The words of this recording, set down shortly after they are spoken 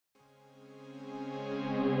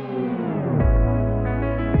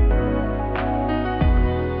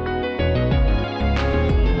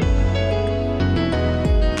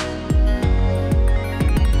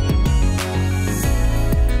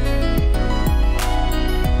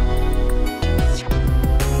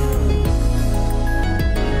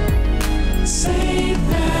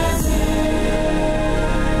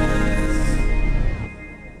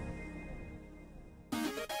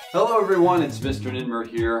everyone, it's Mr. Ninmer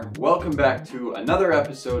here. Welcome back to another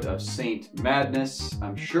episode of Saint Madness.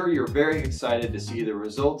 I'm sure you're very excited to see the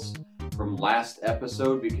results from last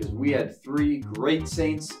episode because we had 3 great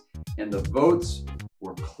saints and the votes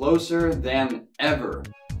were closer than ever.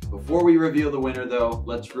 Before we reveal the winner though,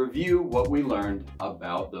 let's review what we learned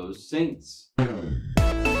about those saints.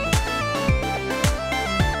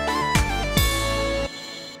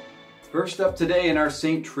 First up today in our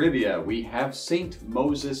Saint Trivia, we have Saint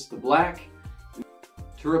Moses the Black.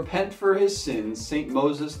 To repent for his sins, Saint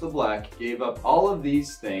Moses the Black gave up all of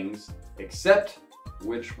these things, except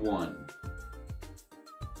which one?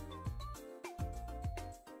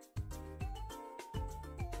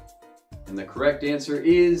 And the correct answer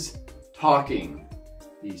is talking.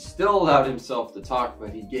 He still allowed himself to talk, but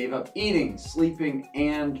he gave up eating, sleeping,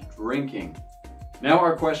 and drinking. Now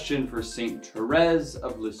our question for Saint Therese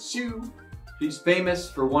of Lisieux. She's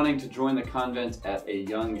famous for wanting to join the convent at a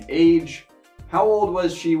young age. How old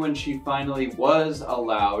was she when she finally was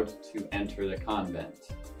allowed to enter the convent?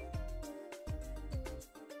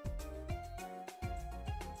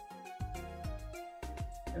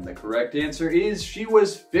 And the correct answer is she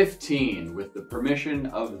was 15. With the permission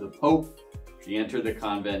of the Pope, she entered the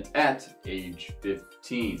convent at age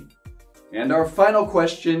 15. And our final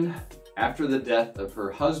question. After the death of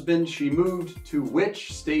her husband, she moved to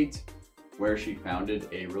which state where she founded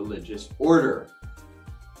a religious order?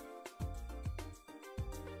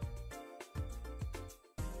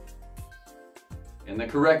 And the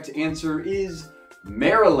correct answer is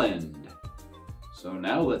Maryland. So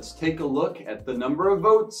now let's take a look at the number of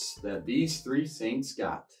votes that these 3 saints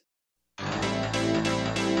got.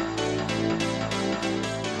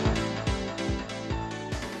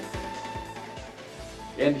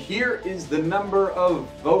 And here is the number of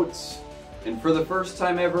votes. And for the first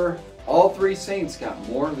time ever, all 3 saints got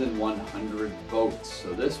more than 100 votes.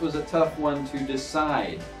 So this was a tough one to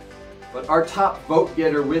decide. But our top vote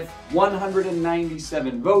getter with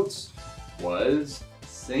 197 votes was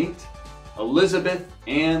Saint Elizabeth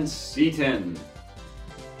Ann Seton.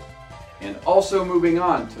 And also moving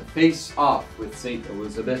on to face off with Saint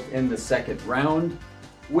Elizabeth in the second round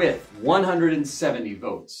with 170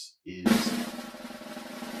 votes is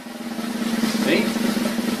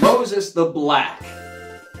Saint Moses the Black,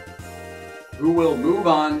 who will move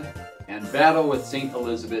on and battle with Saint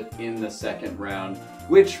Elizabeth in the second round,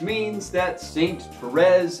 which means that Saint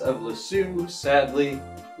Therese of Lisieux, sadly,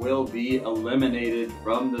 will be eliminated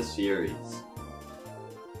from the series.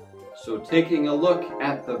 So taking a look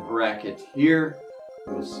at the bracket here,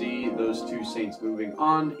 you'll see those 2 saints moving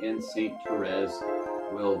on and Saint Therese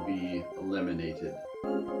will be eliminated.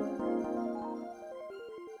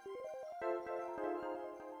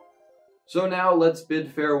 So now let's bid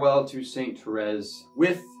farewell to Saint Therese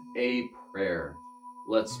with a prayer.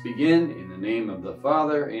 Let's begin in the name of the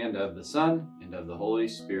Father, and of the Son, and of the Holy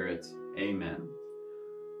Spirit. Amen.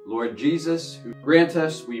 Lord Jesus, who grant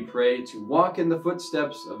us, we pray, to walk in the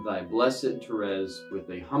footsteps of thy blessed Therese with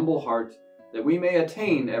a humble heart, that we may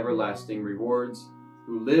attain everlasting rewards,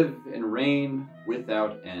 who live and reign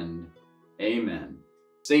without end. Amen.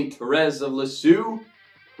 Saint Therese of Lisieux,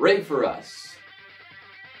 pray for us.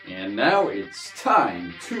 And now it's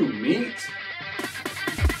time to meet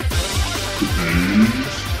today's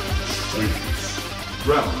saints.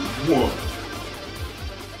 Round 1.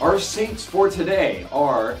 Our saints for today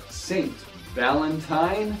are Saint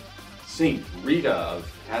Valentine, Saint Rita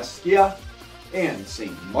of Cascia, and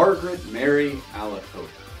Saint Margaret Mary Alacoque.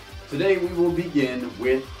 Today we will begin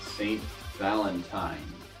with Saint Valentine.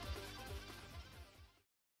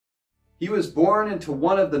 He was born into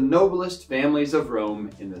one of the noblest families of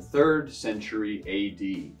Rome in the 3rd century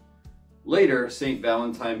AD. Later, Saint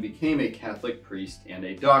Valentine became a Catholic priest and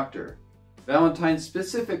a doctor. Valentine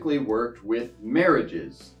specifically worked with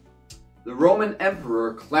marriages. The Roman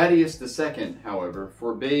Emperor Claudius II, however,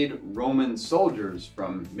 forbade Roman soldiers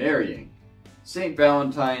from marrying. Saint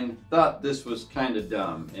Valentine thought this was kinda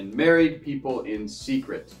dumb and married people in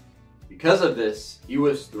secret. Because of this, he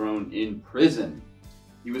was thrown in prison.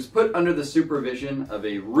 He was put under the supervision of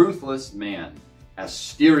a ruthless man,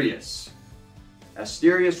 Asterius.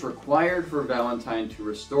 Asterius required for Valentine to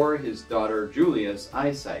restore his daughter Julia's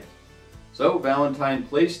eyesight. So Valentine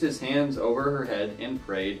placed his hands over her head and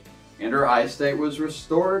prayed, and her eyesight was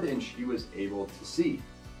restored and she was able to see.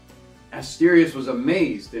 Asterius was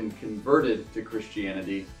amazed and converted to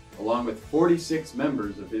Christianity, along with 46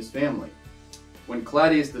 members of his family. When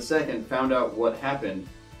Claudius II found out what happened,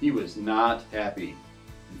 he was not happy.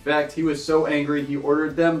 In fact, he was so angry he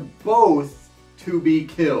ordered them both to be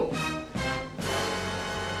killed.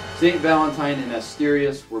 Saint Valentine and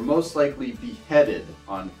Asterius were most likely beheaded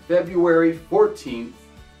on February 14th,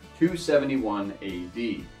 271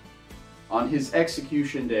 AD. On his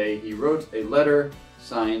execution day, he wrote a letter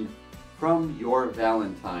signed, "From your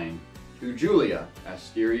Valentine," to Julia,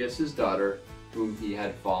 Asterius' daughter, whom he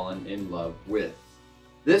had fallen in love with.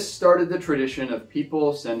 This started the tradition of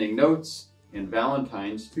people sending notes and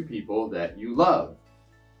valentines to people that you love.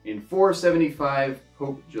 In 475,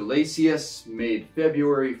 Pope Gelasius made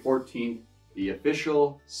February 14th the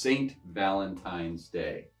official Saint Valentine's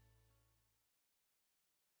Day.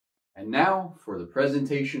 And now for the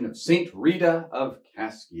presentation of Saint Rita of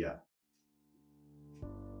Cascia.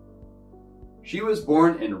 She was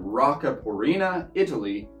born in Rocca Porina,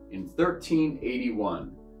 Italy in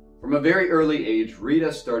 1381. From a very early age,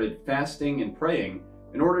 Rita started fasting and praying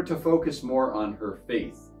in order to focus more on her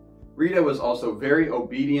faith. Rita was also very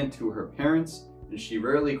obedient to her parents, and she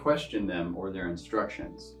rarely questioned them or their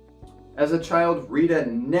instructions. As a child, Rita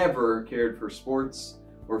never cared for sports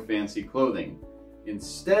or fancy clothing.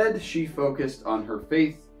 Instead, she focused on her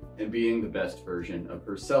faith and being the best version of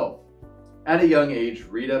herself. At a young age,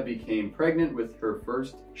 Rita became pregnant with her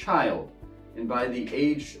first child, and by the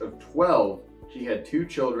age of 12, she had 2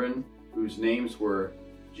 children whose names were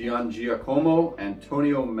Giangiacomo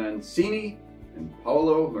Antonio Mancini and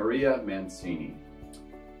Paolo Maria Mancini.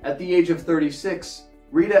 At the age of 36,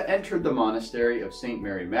 Rita entered the monastery of St.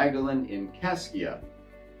 Mary Magdalene in Cascia.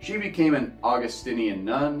 She became an Augustinian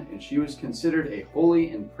nun, and she was considered a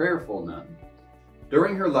holy and prayerful nun.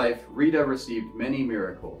 During her life, Rita received many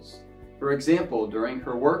miracles. For example, during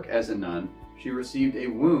her work as a nun, she received a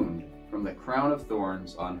wound from the crown of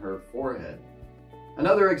thorns on her forehead.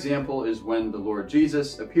 Another example is when the Lord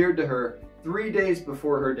Jesus appeared to her 3 days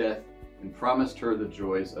before her death and promised her the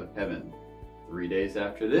joys of heaven. 3 days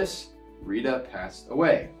after this, Rita passed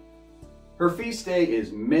away. Her feast day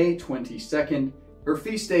is May 22nd.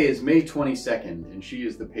 And she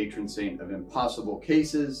is the patron saint of impossible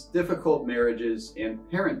cases, difficult marriages, and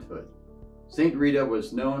parenthood. Saint Rita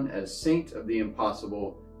was known as Saint of the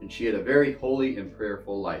Impossible, and she had a very holy and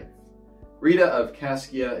prayerful life. Rita of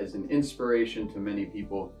Cascia is an inspiration to many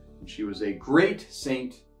people, and she was a great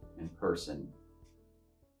saint in person.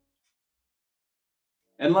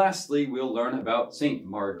 And lastly, we'll learn about Saint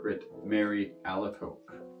Margaret Mary Alacoque.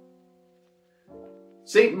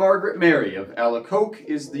 Saint Margaret Mary of Alacoque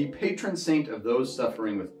is the patron saint of those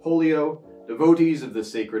suffering with polio, devotees of the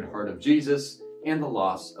Sacred Heart of Jesus, and the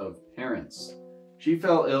loss of parents. She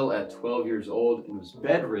fell ill at 12 years old and was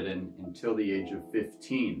bedridden until the age of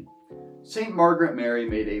 15. Saint Margaret Mary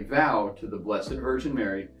made a vow to the Blessed Virgin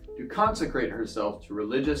Mary to consecrate herself to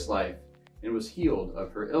religious life and was healed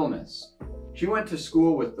of her illness. She went to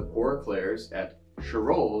school with the Poor Clares at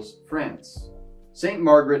Charolles, France. Saint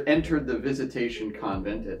Margaret entered the Visitation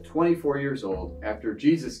Convent at 24 years old after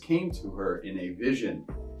Jesus came to her in a vision.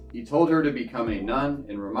 He told her to become a nun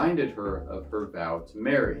and reminded her of her vow to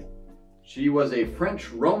Mary. She was a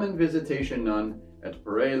French Roman Visitation nun at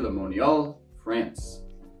Paray-le-Monial, France.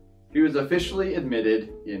 She was officially admitted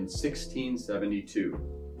in 1672.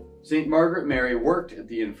 Saint Margaret Mary worked at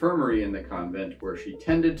the infirmary in the convent where she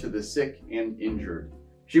tended to the sick and injured.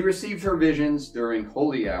 She received her visions during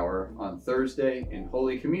Holy Hour on Thursday and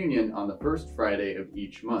Holy Communion on the first Friday of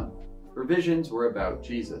each month. Her visions were about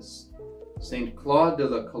Jesus. Saint Claude de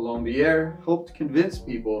la Colombière helped convince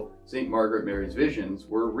people Saint Margaret Mary's visions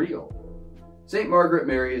were real. Saint Margaret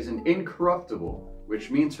Mary is an incorruptible, which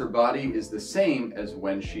means her body is the same as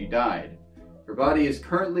when she died. Her body is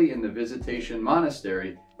currently in the Visitation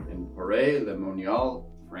Monastery in Paray-le-Monial,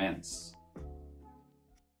 France.